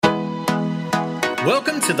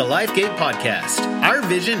Welcome to the LifeGate Podcast. Our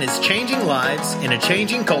vision is changing lives in a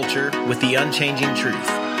changing culture with the unchanging truth.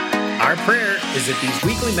 Our prayer is that these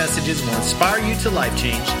weekly messages will inspire you to life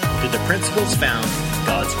change through the principles found in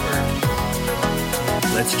God's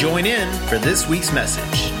Word. Let's join in for this week's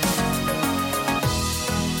message.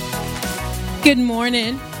 Good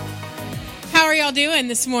morning. How are y'all doing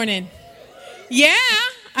this morning? Yeah,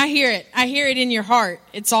 I hear it. I hear it in your heart.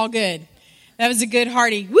 It's all good. That was a good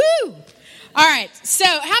hearty woo! All right, so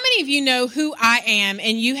how many of you know who I am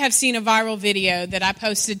and you have seen a viral video that I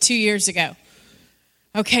posted 2 years ago?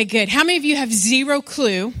 Okay, good. How many of you have zero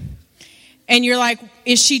clue and you're like,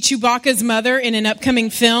 is she Chewbacca's mother in an upcoming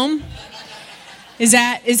film? Is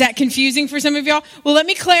that confusing for some of y'all? Well, let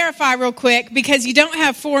me clarify real quick because you don't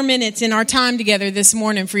have 4 minutes in our time together this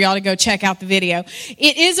morning for y'all to go check out the video.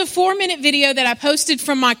 It is a 4-minute video that I posted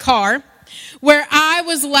from my car where I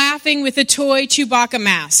was laughing with a toy Chewbacca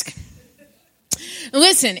mask.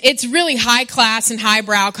 Listen, it's really high class and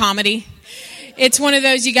highbrow comedy. It's one of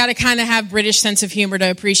those you got to kind of have British sense of humor to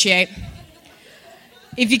appreciate.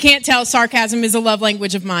 If you can't tell, sarcasm is a love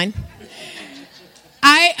language of mine.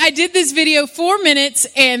 I did this video 4 minutes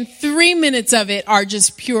and 3 minutes of it are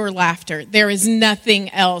just pure laughter. There is nothing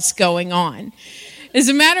else going on. As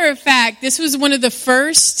a matter of fact, this was one of the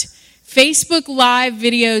first Facebook Live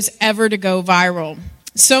videos ever to go viral.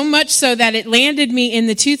 So much so that it landed me in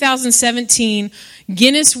the 2017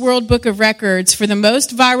 Guinness World Book of Records for the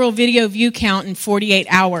most viral video view count in 48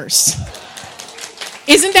 hours.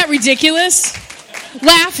 Isn't that ridiculous?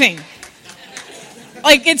 Laughing.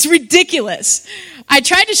 Like, it's ridiculous. I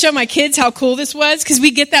tried to show my kids how cool this was because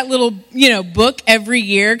we get that little, book every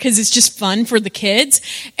year because it's just fun for the kids.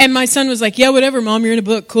 And my son was like, yeah, whatever, Mom, you're in a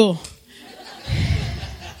book. Cool.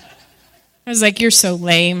 I was like, you're so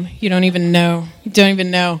lame. You don't even know.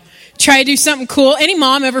 Try to do something cool. Any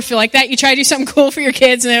mom ever feel like that? You try to do something cool for your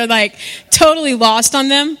kids and they're like totally lost on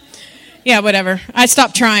them? Yeah, whatever. I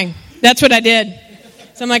stopped trying. That's what I did.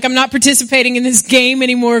 So I'm like, I'm not participating in this game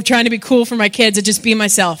anymore of trying to be cool for my kids. I just be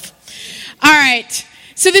myself. All right.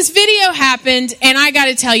 So this video happened, and I got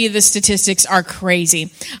to tell you, the statistics are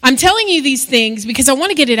crazy. I'm telling you these things because I want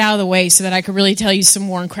to get it out of the way so that I can really tell you some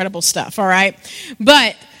more incredible stuff, all right?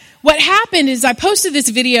 But what happened is I posted this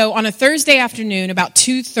video on a Thursday afternoon about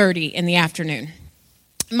 2:30 in the afternoon.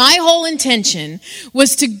 My whole intention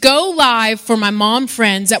was to go live for my mom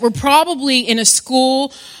friends that were probably in a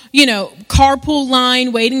school, carpool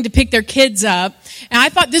line waiting to pick their kids up. And I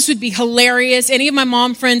thought this would be hilarious. Any of my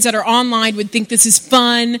mom friends that are online would think this is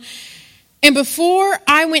fun. And before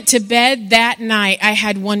I went to bed that night, I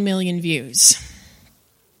had 1 million views.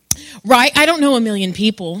 Right? I don't know 1 million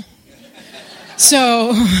people.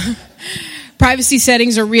 So, privacy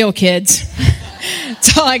settings are real, kids.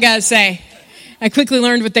 That's all I gotta say. I quickly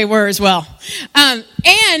learned what they were as well. And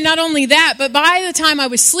not only that, but by the time I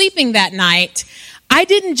was sleeping that night, I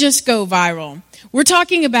didn't just go viral. We're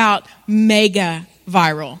talking about mega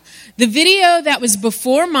viral. The video that was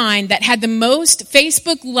before mine that had the most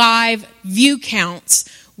Facebook Live view counts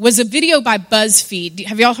was a video by BuzzFeed.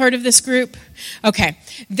 Have y'all heard of this group? Okay.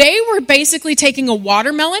 They were basically taking a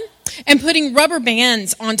watermelon and putting rubber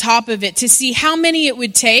bands on top of it to see how many it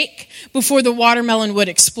would take before the watermelon would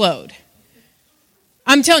explode.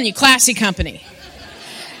 I'm telling you, classy company.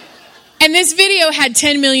 And this video had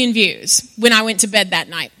 10 million views when I went to bed that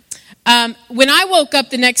night. When I woke up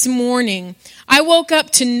the next morning, I woke up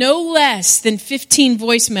to no less than 15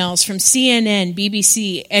 voicemails from CNN,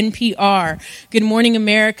 BBC, NPR, Good Morning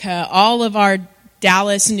America, all of our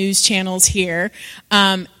Dallas news channels here,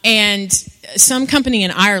 and some company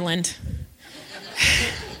in Ireland.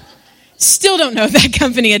 Still don't know that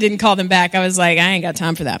company. I didn't call them back. I was like, I ain't got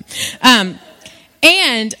time for that.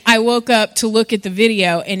 And I woke up to look at the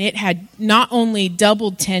video, and it had not only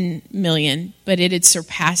doubled 10 million, but it had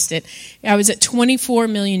surpassed it. I was at 24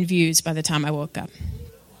 million views by the time I woke up.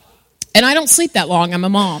 And I don't sleep that long. I'm a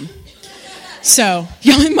mom. So,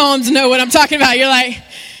 y'all moms know what I'm talking about. You're like,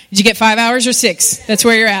 did you get 5 hours or 6? That's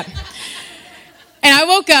where you're at. And I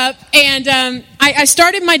woke up, and I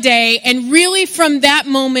started my day, and really from that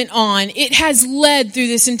moment on, it has led through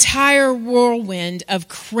this entire whirlwind of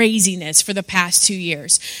craziness for the past 2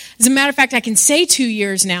 years. As a matter of fact, I can say 2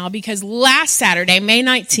 years now because last Saturday, May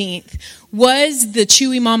 19th, was the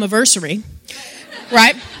Chewy Mom-iversary,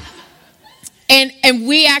 right? And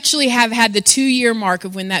we actually have had the 2-year mark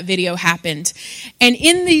of when that video happened. And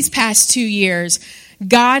in these past 2 years,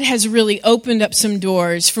 God has really opened up some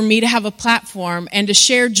doors for me to have a platform and to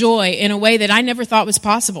share joy in a way that I never thought was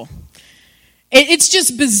possible. It's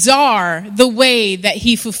just bizarre the way that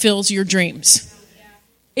He fulfills your dreams.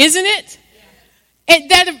 Isn't it?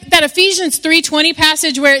 That Ephesians 3:20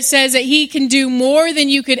 passage where it says that he can do more than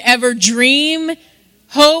you could ever dream,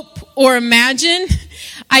 hope, or imagine,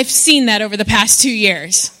 I've seen that over the past 2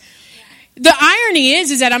 years. The irony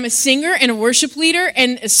is that I'm a singer and a worship leader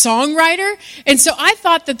and a songwriter, and so I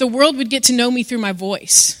thought that the world would get to know me through my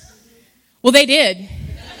voice. Well, they did.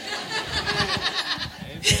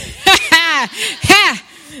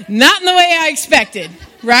 Not in the way I expected,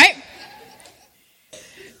 right?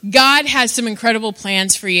 God has some incredible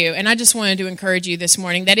plans for you, and I just wanted to encourage you this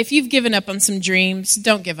morning that if you've given up on some dreams,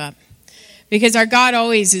 don't give up. Because our God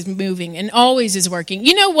always is moving and always is working.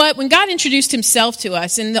 You know what? When God introduced himself to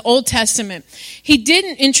us in the Old Testament, he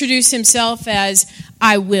didn't introduce himself as,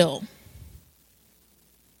 I will,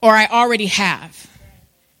 or I already have.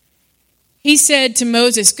 He said to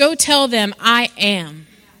Moses, go tell them I am.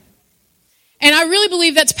 And I really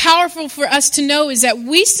believe that's powerful for us to know is that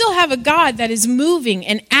we still have a God that is moving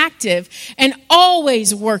and active and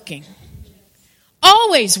always working.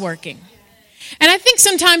 Always working. And I think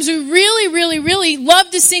sometimes we really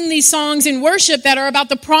love to sing these songs in worship that are about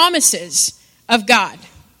the promises of God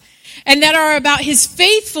and that are about his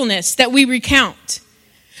faithfulness that we recount.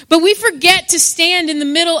 But we forget to stand in the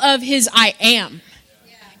middle of his I am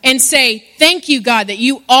and say, thank you, God, that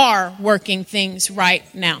you are working things right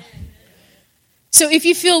now. So if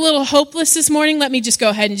you feel a little hopeless this morning, let me just go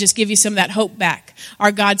ahead and just give you some of that hope back.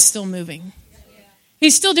 Our God's still moving.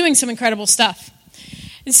 He's still doing some incredible stuff.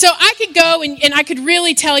 And so I could go and I could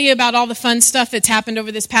really tell you about all the fun stuff that's happened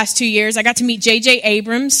over this past 2 years. I got to meet J.J.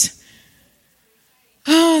 Abrams.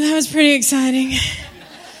 Oh, that was pretty exciting.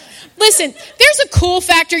 Listen, there's a cool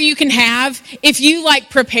factor you can have if you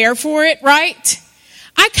prepare for it, right?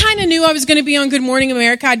 I kind of knew I was going to be on Good Morning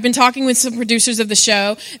America. I'd been talking with some producers of the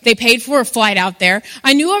show. They paid for a flight out there.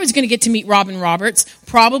 I knew I was going to get to meet Robin Roberts,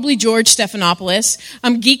 probably George Stephanopoulos.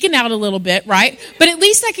 I'm geeking out a little bit, right? But at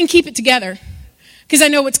least I can keep it together because I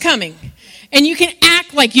know what's coming. And you can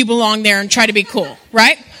act like you belong there and try to be cool,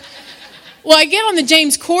 right? Well, I get on the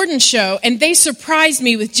James Corden show, and they surprised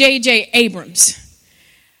me with J.J. Abrams.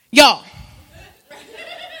 Y'all,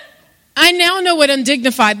 I now know what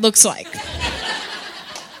undignified looks like.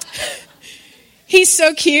 He's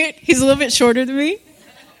so cute. He's a little bit shorter than me.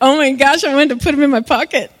 Oh my gosh, I wanted to put him in my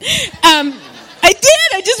pocket. I did.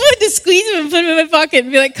 I just wanted to squeeze him and put him in my pocket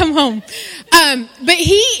and be like, come home. But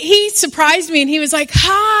he surprised me and he was like,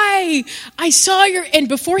 hi, I saw your, and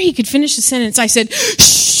before he could finish the sentence, I said,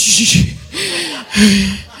 shh,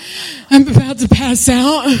 I'm about to pass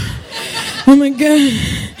out. Oh my God.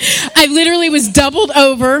 I literally was doubled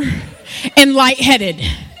over and lightheaded.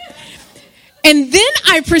 And then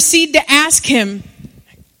I proceed to ask him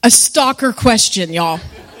a stalker question, y'all.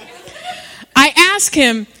 I ask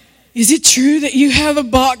him, is it true that you have a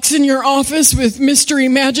box in your office with mystery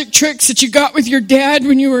magic tricks that you got with your dad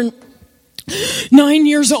when you were 9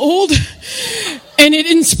 years old? And it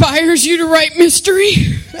inspires you to write mystery?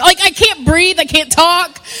 I can't breathe, I can't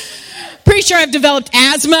talk. Pretty sure I've developed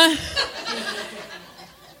asthma.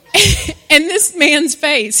 And this man's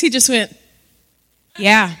face, he just went,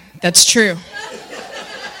 yeah, that's true.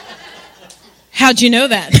 How'd you know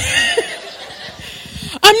that?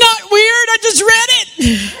 I'm not weird, I just read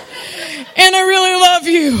it. And I really love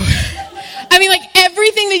you. I mean,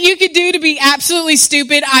 everything that you could do to be absolutely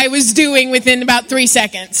stupid, I was doing within about 3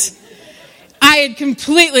 seconds. I had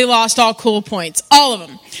completely lost all cool points, all of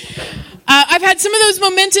them. I've had some of those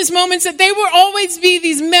momentous moments that they will always be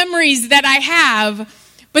these memories that I have.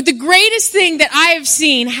 But the greatest thing that I have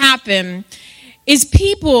seen happen is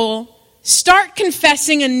people start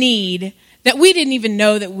confessing a need that we didn't even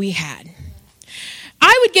know that we had.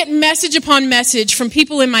 I would get message upon message from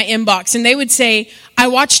people in my inbox, and they would say, I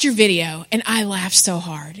watched your video, and I laughed so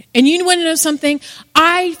hard. And you want to know something?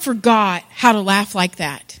 I forgot how to laugh like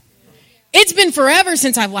that. It's been forever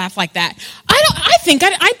since I've laughed like that. I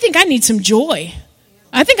think I need some joy.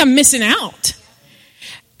 I think I'm missing out.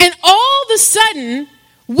 And all of a sudden,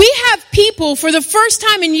 we have people, for the first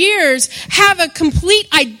time in years, have a complete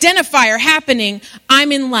identifier happening.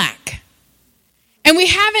 I'm in lack. And we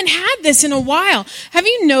haven't had this in a while. Have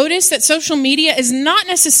you noticed that social media is not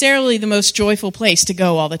necessarily the most joyful place to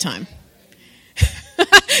go all the time?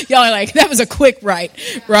 Y'all are like, that was a quick right.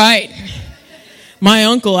 Right. My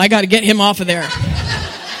uncle, I got to get him off of there.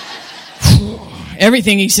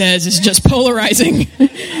 Everything he says is just polarizing.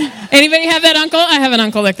 Anybody have that uncle? I have an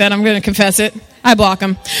uncle like that. I'm going to confess it. I block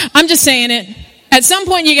him. I'm just saying it. At some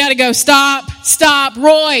point, you got to go, stop,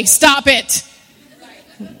 Roy, stop it.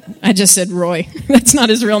 I just said Roy. That's not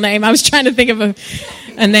his real name. I was trying to think of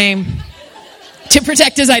a name to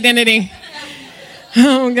protect his identity.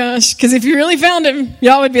 Oh, gosh. Because if you really found him,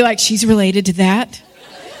 y'all would be like, she's related to that.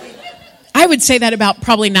 I would say that about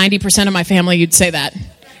probably 90% of my family, you'd say that.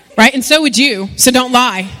 Right? And so would you. So don't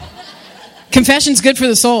lie. Confession's good for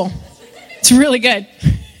the soul. It's really good.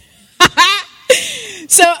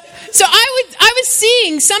 So I was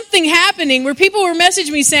seeing something happening where people were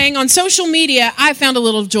messaging me saying on social media, I found a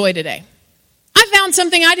little joy today. I found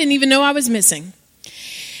something I didn't even know I was missing.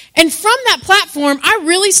 And from that platform, I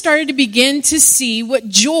really started to begin to see what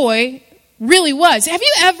joy really was. Have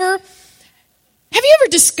you ever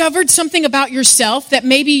discovered something about yourself that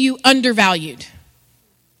maybe you undervalued?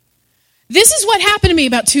 This is what happened to me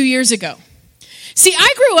about 2 years ago. See,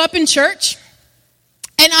 I grew up in church.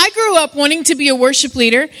 And I grew up wanting to be a worship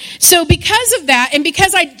leader. So because of that, and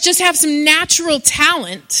because I just have some natural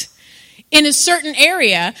talent in a certain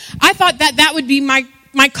area, I thought that would be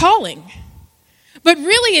my calling. But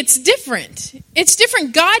really, it's different. It's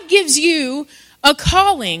different. God gives you a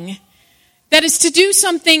calling that is to do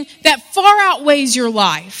something that far outweighs your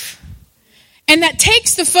life. And that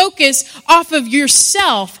takes the focus off of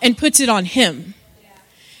yourself and puts it on Him.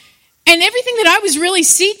 And everything that I was really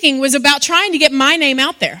seeking was about trying to get my name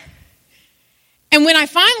out there. And when I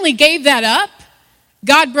finally gave that up,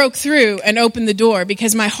 God broke through and opened the door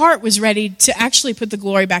because my heart was ready to actually put the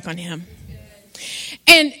glory back on Him.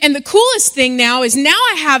 And the coolest thing now is now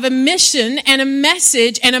I have a mission and a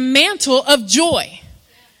message and a mantle of joy.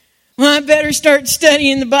 Well, I better start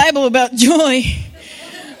studying the Bible about joy.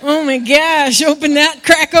 Oh my gosh,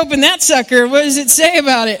 crack open that sucker. What does it say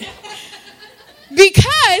about it?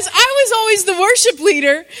 Because I was always the worship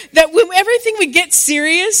leader that when everything would get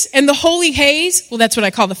serious and the holy haze, well, that's what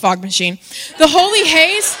I call the fog machine. The holy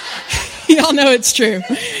haze, y'all know it's true.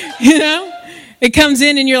 You know, it comes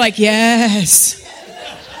in and you're like, yes.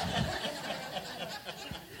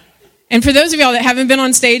 And for those of y'all that haven't been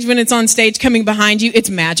on stage, when it's on stage coming behind you, it's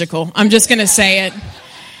magical. I'm just going to say it.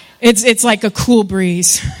 It's like a cool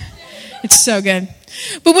breeze. It's so good.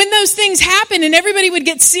 But when those things happen and everybody would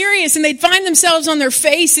get serious and they'd find themselves on their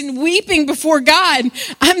face and weeping before God,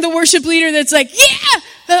 I'm the worship leader that's like, yeah!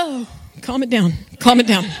 Oh, calm it down. Calm it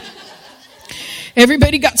down.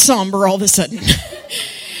 Everybody got somber all of a sudden.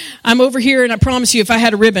 I'm over here and I promise you if I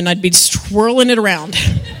had a ribbon, I'd be swirling it around.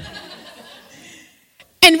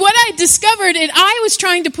 And what I discovered is I was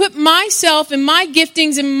trying to put myself and my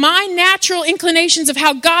giftings and my natural inclinations of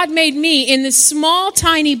how God made me in this small,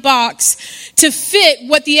 tiny box to fit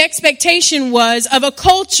what the expectation was of a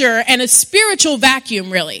culture and a spiritual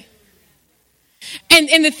vacuum, really. And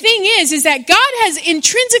the thing is that God has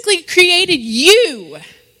intrinsically created you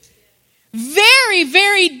very,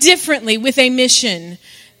 very differently with a mission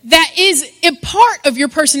that is a part of your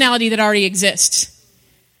personality that already exists.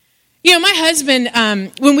 You know, my husband,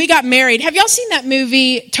 when we got married, have y'all seen that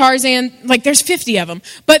movie, Tarzan? Like, there's 50 of them.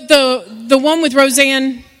 But the one with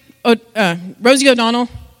Rosie O'Donnell,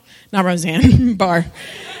 not Roseanne Barr.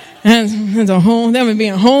 That would be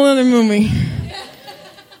a whole other movie.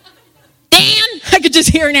 Dan, I could just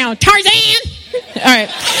hear now. Tarzan! All right,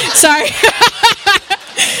 sorry.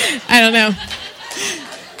 I don't know.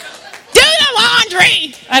 Do the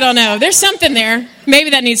laundry! I don't know. There's something there. Maybe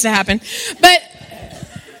that needs to happen. But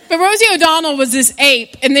Rosie O'Donnell was this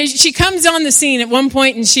ape, and she comes on the scene at one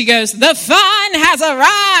point, and she goes, "The fun has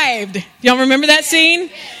arrived." Y'all remember that scene?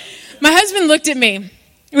 My husband looked at me.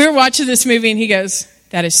 We were watching this movie, and he goes,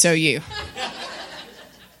 "That is so you."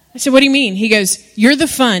 I said, "What do you mean?" He goes, "You're the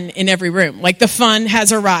fun in every room. Like, the fun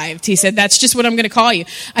has arrived." He said, "That's just what I'm going to call you."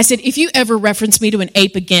 I said, "If you ever reference me to an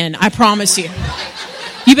ape again, I promise you,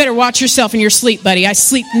 you better watch yourself in your sleep, buddy. I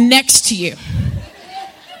sleep next to you."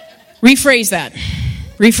 Rephrase that.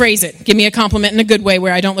 Rephrase it. Give me a compliment in a good way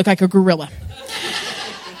where I don't look like a gorilla.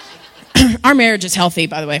 Our marriage is healthy,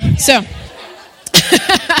 by the way. So,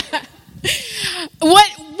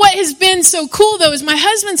 what has been so cool, though, is my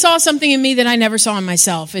husband saw something in me that I never saw in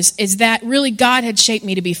myself, is that really God had shaped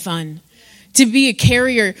me to be fun, to be a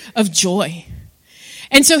carrier of joy.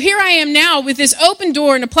 And so here I am now with this open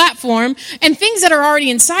door and a platform and things that are already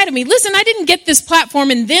inside of me. Listen, I didn't get this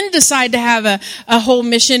platform and then decide to have a whole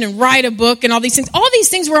mission and write a book and all these things. All these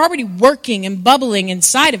things were already working and bubbling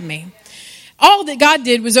inside of me. All that God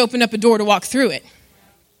did was open up a door to walk through it.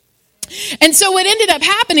 And so what ended up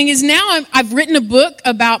happening is now I've written a book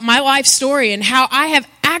about my life story and how I have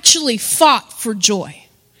actually fought for joy.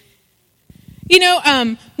 You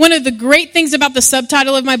know, one of the great things about the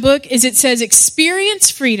subtitle of my book is it says experience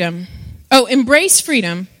freedom. Oh, embrace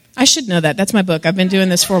freedom. I should know that. That's my book. I've been doing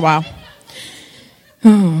this for a while.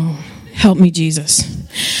 Oh, help me, Jesus.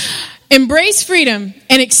 Embrace freedom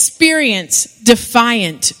and experience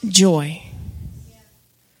defiant joy.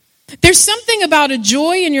 There's something about a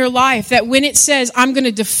joy in your life that when it says, I'm going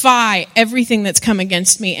to defy everything that's come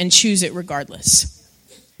against me and choose it regardless.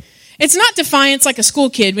 It's not defiance like a school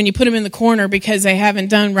kid when you put them in the corner because they haven't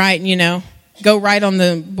done right and, go right on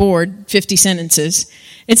the board 50 sentences.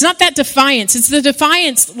 It's not that defiance. It's the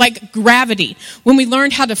defiance like gravity. When we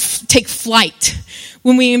learned how to take flight,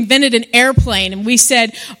 when we invented an airplane and we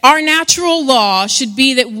said our natural law should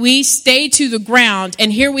be that we stay to the ground,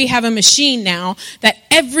 and here we have a machine now that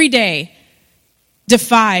every day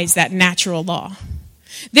defies that natural law.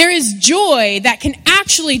 There is joy that can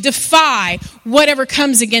actually defy whatever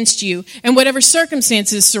comes against you and whatever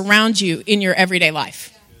circumstances surround you in your everyday life.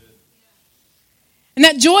 And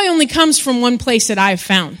that joy only comes from one place that I've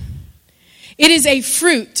found. It is a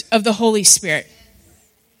fruit of the Holy Spirit.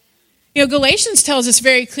 Galatians tells us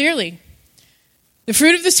very clearly, the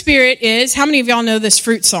fruit of the Spirit is, how many of y'all know this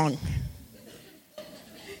fruit song?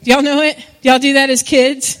 Do y'all know it? Do y'all do that as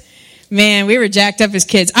kids? Man, we were jacked up as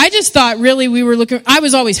kids. I just thought really I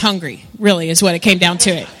was always hungry, really, is what it came down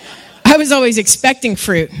to it. I was always expecting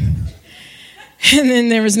fruit. And then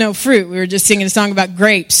there was no fruit. We were just singing a song about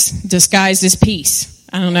grapes disguised as peace.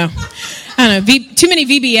 I don't know. Too many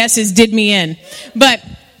VBSs did me in. But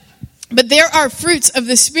there are fruits of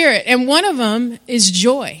the Spirit, and one of them is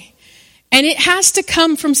joy. And it has to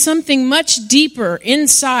come from something much deeper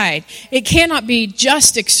inside. It cannot be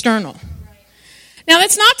just external. Now,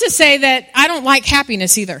 that's not to say that I don't like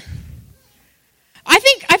happiness either. I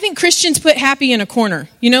think Christians put happy in a corner.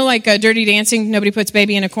 Like Dirty Dancing, nobody puts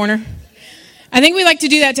baby in a corner. I think we like to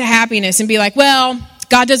do that to happiness and be like, well,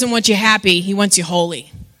 God doesn't want you happy, he wants you holy.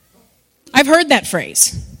 I've heard that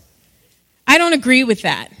phrase. I don't agree with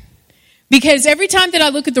that. Because every time that I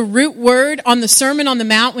look at the root word on the Sermon on the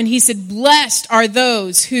Mount, when he said, blessed are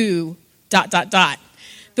those who, ... the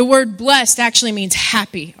word blessed actually means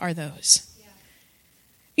happy are those.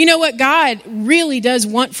 You know what? God really does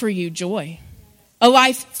want for you joy. A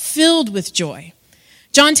life filled with joy.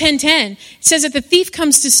 John 10:10 says that the thief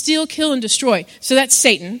comes to steal, kill, and destroy. So that's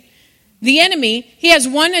Satan. The enemy, he has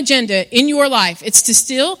one agenda in your life. It's to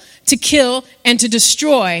steal, to kill, and to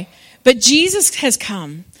destroy. But Jesus has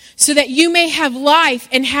come so that you may have life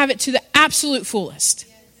and have it to the absolute fullest.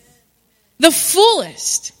 The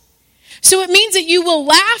fullest. So it means that you will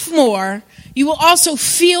laugh more. You will also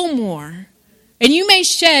feel more. And you may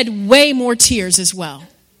shed way more tears as well.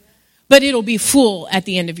 But it'll be full at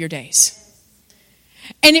the end of your days.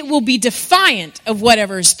 And it will be defiant of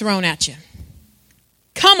whatever is thrown at you.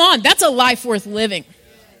 Come on, that's a life worth living.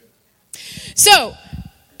 So,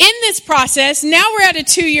 in this process, now we're at a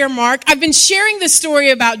 2-year mark. I've been sharing the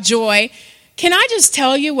story about joy. Can I just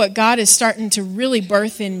tell you what God is starting to really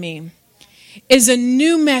birth in me? Is a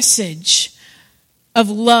new message of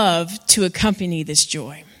love to accompany this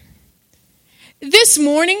joy. This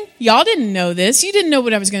morning, y'all didn't know this. You didn't know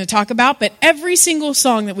what I was going to talk about, but every single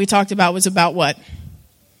song that we talked about was about what?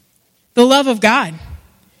 The love of God.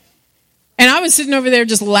 And I was sitting over there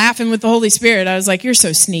just laughing with the Holy Spirit. I was like, you're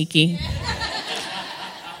so sneaky.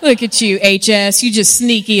 Look at you, HS. You just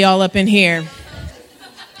sneaky all up in here.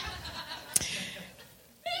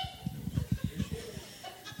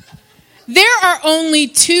 There are only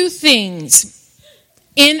 2 things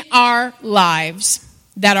in our lives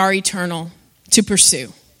that are eternal to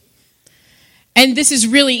pursue. And this is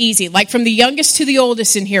really easy. Like from the youngest to the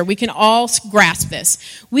oldest in here, we can all grasp this.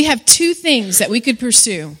 We have 2 things that we could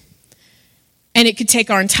pursue, and it could take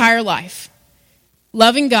our entire life.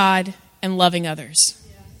 Loving God and loving others.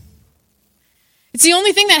 It's the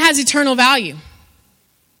only thing that has eternal value.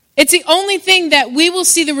 It's the only thing that we will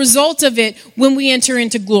see the result of it when we enter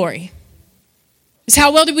into glory. It's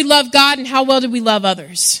how well did we love God and how well did we love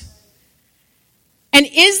others? And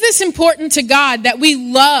is this important to God that we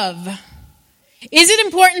love? Is it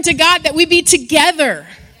important to God that we be together?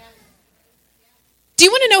 Do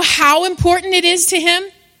you want to know how important it is to him?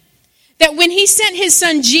 That when he sent his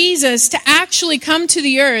son Jesus to actually come to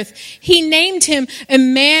the earth, he named him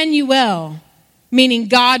Emmanuel, meaning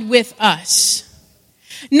God with us.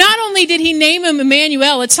 Not only did he name him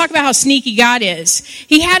Emmanuel, let's talk about how sneaky God is.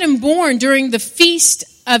 He had him born during the Feast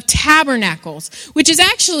of Tabernacles, which is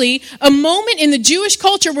actually a moment in the Jewish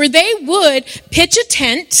culture where they would pitch a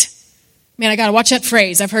tent. Man, I got to watch that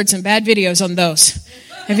phrase. I've heard some bad videos on those.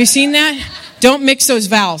 Have you seen that? Don't mix those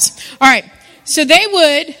vowels. All right. So they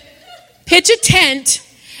would pitch a tent,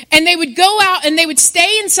 and they would go out and they would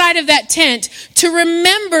stay inside of that tent to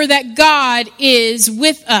remember that God is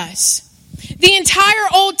with us. The entire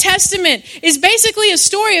Old Testament is basically a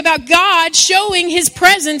story about God showing his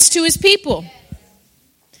presence to his people.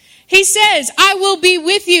 He says, I will be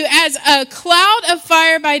with you as a cloud of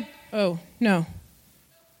fire by... Oh, no.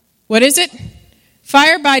 What is it?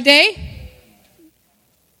 Fire by day,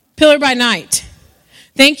 pillar by night.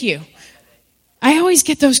 Thank you. I always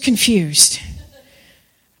get those confused.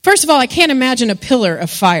 First of all, I can't imagine a pillar of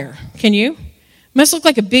fire. Can you? It must look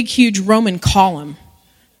like a big, huge Roman column.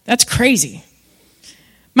 That's crazy.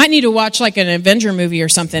 Might need to watch like an Avenger movie or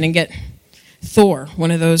something and get Thor,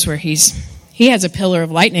 one of those where he has a pillar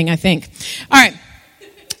of lightning, I think. All right.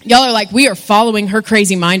 Y'all are like, we are following her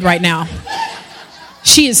crazy mind right now.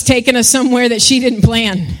 She has taken us somewhere that she didn't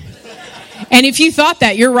plan. And if you thought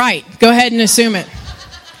that, you're right. Go ahead and assume it.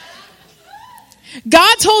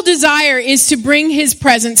 God's whole desire is to bring his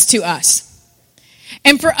presence to us.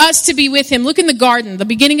 And for us to be with him. Look in the garden. The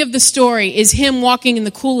beginning of the story is him walking in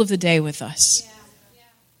the cool of the day with us.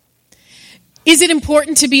 Is it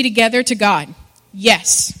important to be together to God?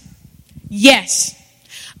 Yes. Yes.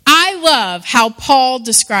 I love how Paul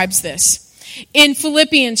describes this. In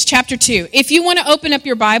Philippians chapter 2, if you want to open up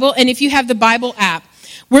your Bible, and if you have the Bible app,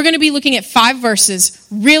 we're going to be looking at 5 verses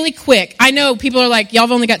really quick. I know people are like, y'all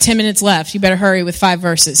have only got 10 minutes left. You better hurry with 5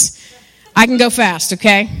 verses. I can go fast,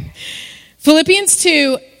 okay? Philippians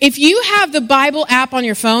 2, if you have the Bible app on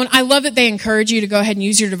your phone, I love that they encourage you to go ahead and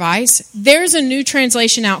use your device. There's a new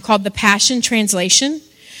translation out called the Passion Translation.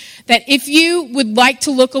 That if you would like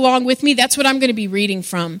to look along with me, that's what I'm going to be reading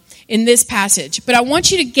from in this passage. But I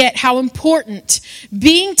want you to get how important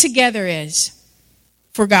being together is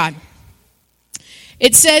for God.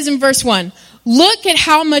 It says in verse 1, look at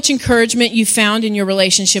how much encouragement you found in your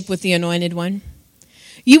relationship with the Anointed One.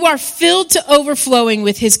 You are filled to overflowing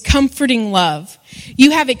with his comforting love.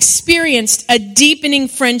 You have experienced a deepening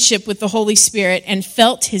friendship with the Holy Spirit and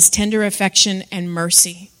felt his tender affection and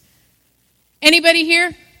mercy. Anybody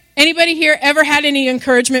here? Anybody here ever had any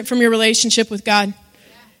encouragement from your relationship with God?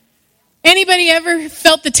 Anybody ever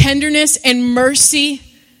felt the tenderness and mercy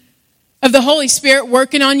of the Holy Spirit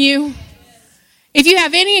working on you? If you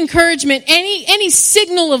have any encouragement, any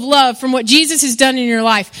signal of love from what Jesus has done in your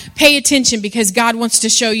life, pay attention because God wants to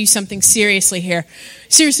show you something seriously here.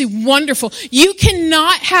 Seriously wonderful. You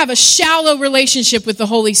cannot have a shallow relationship with the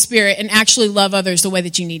Holy Spirit and actually love others the way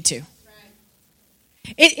that you need to.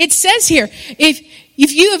 It says here, if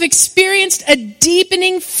you have experienced a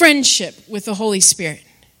deepening friendship with the Holy Spirit.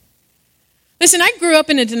 Listen, I grew up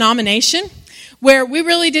in a denomination where we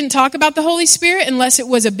really didn't talk about the Holy Spirit unless it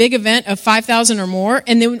was a big event of 5,000 or more,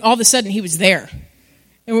 and then all of a sudden he was there.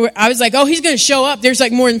 And I was like, oh, he's going to show up. There's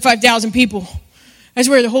like more than 5,000 people. That's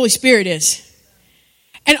where the Holy Spirit is.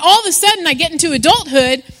 And all of a sudden I get into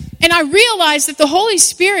adulthood, and I realize that the Holy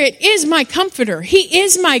Spirit is my comforter. He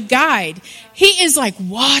is my guide. He is like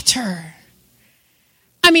water.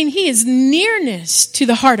 I mean, he is nearness to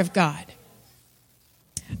the heart of God.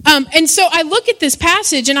 And so I look at this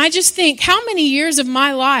passage and I just think, how many years of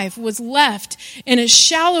my life was left in a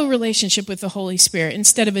shallow relationship with the Holy Spirit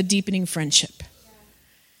instead of a deepening friendship?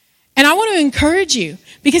 And I want to encourage you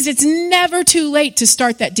because it's never too late to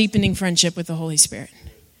start that deepening friendship with the Holy Spirit.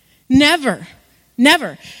 Never,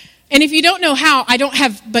 never. And if you don't know how, I don't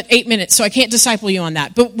have but 8 minutes, so I can't disciple you on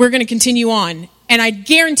that. But we're going to continue on. And I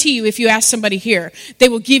guarantee you, if you ask somebody here, they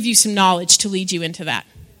will give you some knowledge to lead you into that.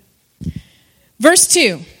 Verse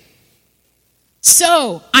 2.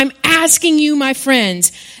 So, I'm asking you, my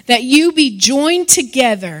friends, that you be joined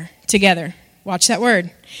together, watch that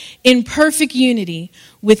word, in perfect unity,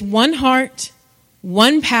 with one heart,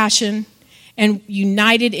 one passion, and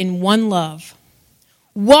united in one love.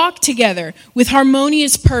 Walk together with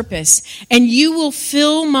harmonious purpose, and you will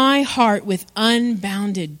fill my heart with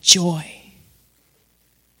unbounded joy.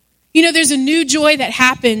 You know, there's a new joy that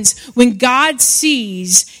happens when God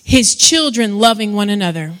sees his children loving one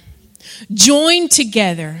another, joined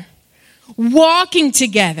together, walking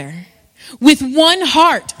together with one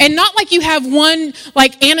heart. And not like you have one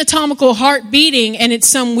like anatomical heart beating and it's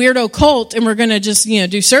some weirdo cult and we're going to just,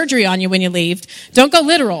 do surgery on you when you leave. Don't go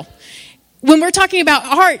literal. When we're talking about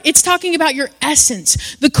heart, it's talking about your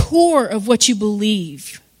essence, the core of what you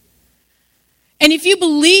believe. And if you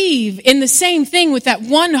believe in the same thing with that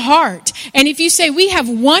one heart, and if you say we have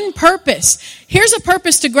one purpose, here's a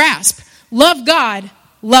purpose to grasp. Love God,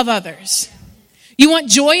 love others. You want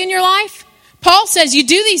joy in your life? Paul says you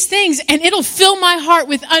do these things and it'll fill my heart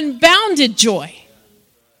with unbounded joy.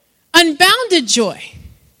 Unbounded joy.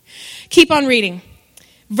 Keep on reading.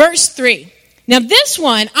 Verse 3. Now this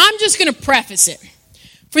one, I'm just going to preface it.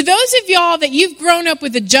 For those of y'all that you've grown up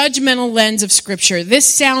with a judgmental lens of Scripture, this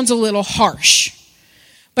sounds a little harsh.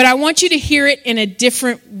 But I want you to hear it in a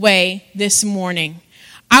different way this morning.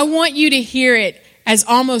 I want you to hear it as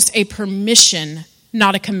almost a permission,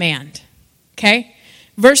 not a command. Okay?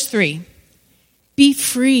 Verse 3. Be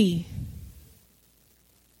free.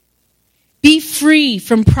 Be free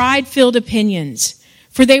from pride-filled opinions,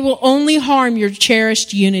 for they will only harm your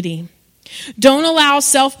cherished unity. Don't allow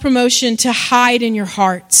self-promotion to hide in your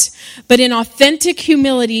hearts, but in authentic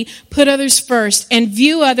humility, put others first and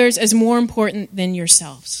view others as more important than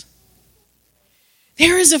yourselves.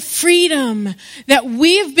 There is a freedom that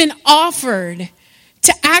we have been offered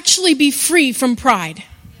to actually be free from pride.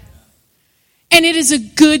 And it is a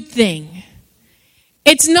good thing.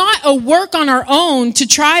 It's not a work on our own to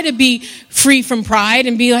try to be free from pride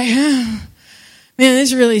and be like, oh, man,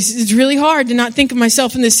 it's really hard to not think of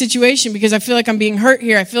myself in this situation because I feel like I'm being hurt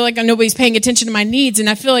here. I feel like nobody's paying attention to my needs, and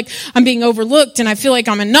I feel like I'm being overlooked, and I feel like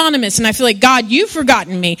I'm anonymous, and I feel like, God, you've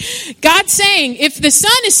forgotten me. God's saying, if the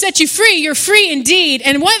Son has set you free, you're free indeed.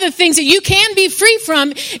 And one of the things that you can be free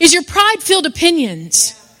from is your pride-filled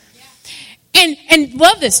opinions. And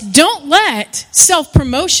love this, don't let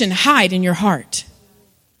self-promotion hide in your heart.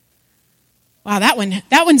 Wow, that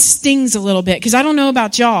one stings a little bit, because I don't know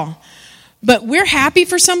about y'all, but we're happy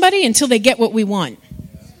for somebody until they get what we want.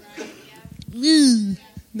 Ooh,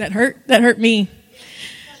 that hurt me.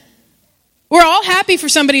 We're all happy for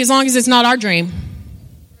somebody as long as it's not our dream.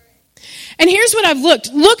 And here's what I've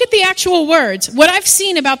looked. Look at the actual words. What I've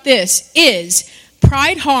seen about this is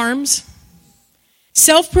pride harms,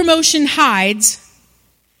 self-promotion hides,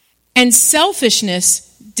 and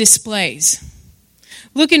selfishness displays.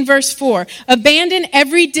 Look in verse 4. Abandon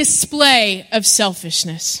every display of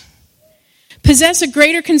selfishness. Possess a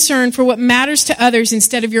greater concern for what matters to others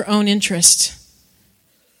instead of your own interest.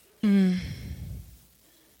 And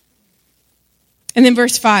then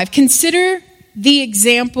verse 5. Consider the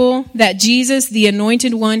example that Jesus, the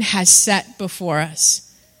Anointed One, has set before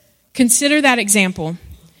us. Consider that example.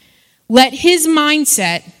 Let his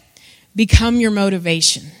mindset become your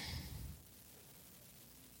motivation.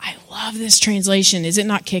 I love this translation. Is it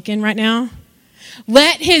not kicking right now?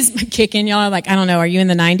 Let his kicking. Y'all are like, I don't know. Are you in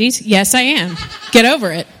the 90s? Yes, I am. Get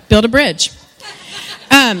over it. Build a bridge.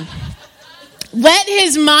 Let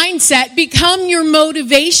his mindset become your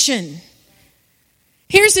motivation.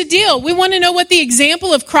 Here's the deal. We want to know what the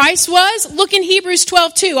example of Christ was. Look in Hebrews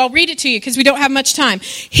 12:2. I'll read it to you because we don't have much time.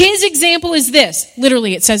 His example is this.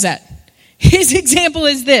 Literally, it says that. His example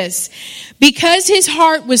is this. Because his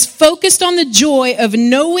heart was focused on the joy of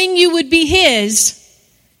knowing you would be his,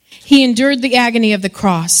 he endured the agony of the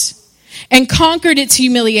cross and conquered its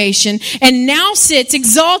humiliation and now sits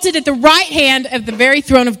exalted at the right hand of the very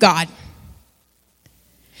throne of God.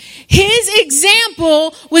 His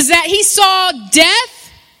example was that he saw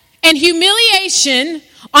death and humiliation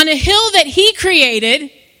on a hill that he created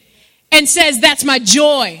and says, that's my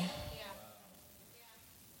joy.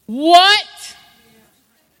 What?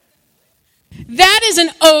 That is an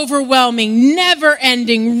overwhelming,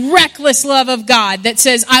 never-ending, reckless love of God that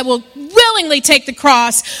says, I will willingly take the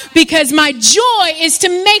cross because my joy is to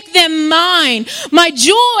make them mine. My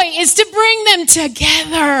joy is to bring them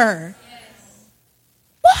together.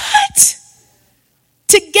 What?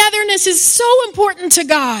 Togetherness is so important to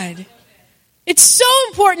God. It's so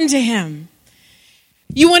important to him.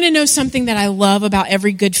 You want to know something that I love about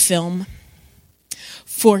every good film?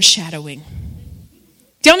 Foreshadowing.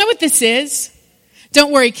 Do y'all know what this is?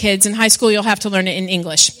 Don't worry, kids. In high school, you'll have to learn it in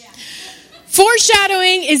English. Yeah.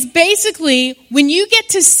 Foreshadowing is basically when you get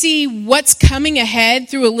to see what's coming ahead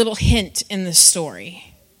through a little hint in the story.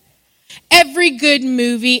 Every good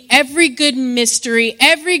movie, every good mystery,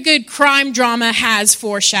 every good crime drama has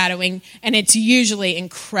foreshadowing, and it's usually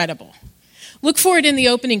incredible. Look for it in the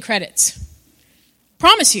opening credits.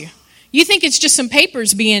 Promise you. You think it's just some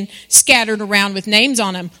papers being scattered around with names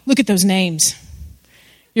on them. Look at those names.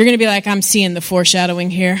 You're going to be like, I'm seeing the foreshadowing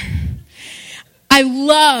here. I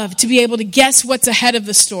love to be able to guess what's ahead of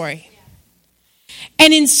the story.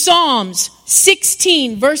 And in Psalms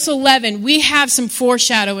 16, verse 11, we have some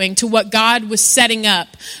foreshadowing to what God was setting up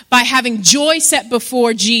by having joy set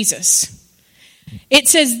before Jesus. It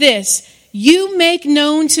says this, you make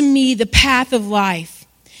known to me the path of life.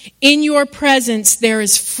 In your presence there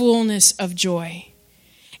is fullness of joy.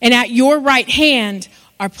 And at your right hand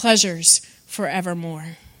are pleasures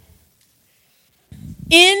forevermore.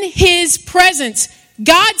 In his presence,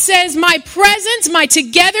 God says, my presence, my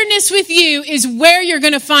togetherness with you is where you're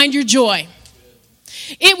going to find your joy.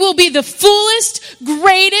 It will be the fullest,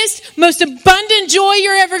 greatest, most abundant joy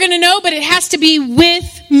you're ever going to know, but it has to be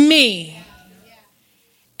with me.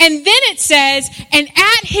 And then it says, and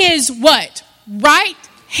at his what? Right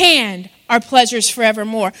hand are pleasures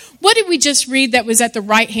forevermore. What did we just read that was at the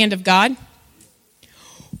right hand of God?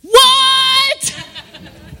 What?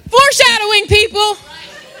 Foreshadowing, people.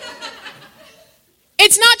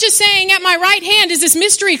 It's not just saying at my right hand is this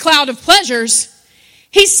mystery cloud of pleasures.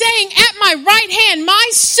 He's saying, at my right hand, my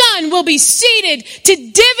son will be seated to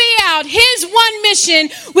divvy out his one mission,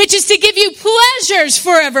 which is to give you pleasures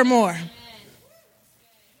forevermore.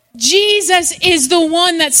 Jesus is the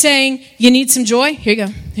one that's saying, you need some joy? Here you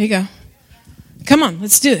go. Here you go. Come on,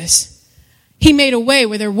 let's do this. He made a way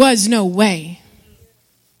where there was no way.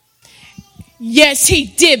 Yes, he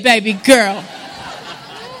did, baby girl.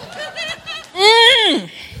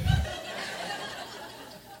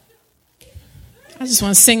 I just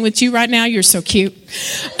want to sing with you right now. You're so cute.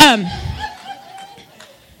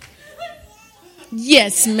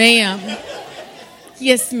 Yes, ma'am.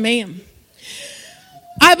 Yes, ma'am.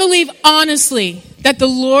 I believe honestly that the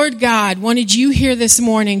Lord God wanted you here this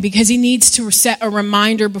morning because he needs to set a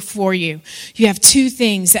reminder before you. You have two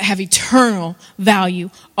things that have eternal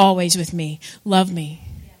value always with me. Love me.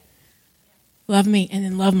 Love me, and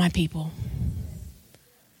then love my people.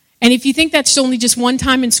 And if you think that's only just one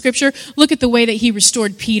time in Scripture, look at the way that he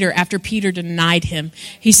restored Peter after Peter denied him.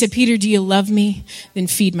 He said, Peter, do you love me? Then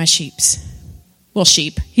feed my sheep. Well,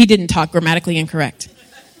 sheep. He didn't talk grammatically incorrect.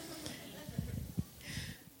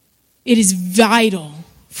 It is vital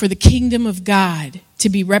for the kingdom of God to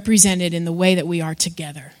be represented in the way that we are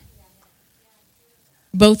together.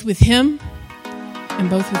 Both with him and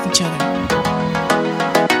both with each other.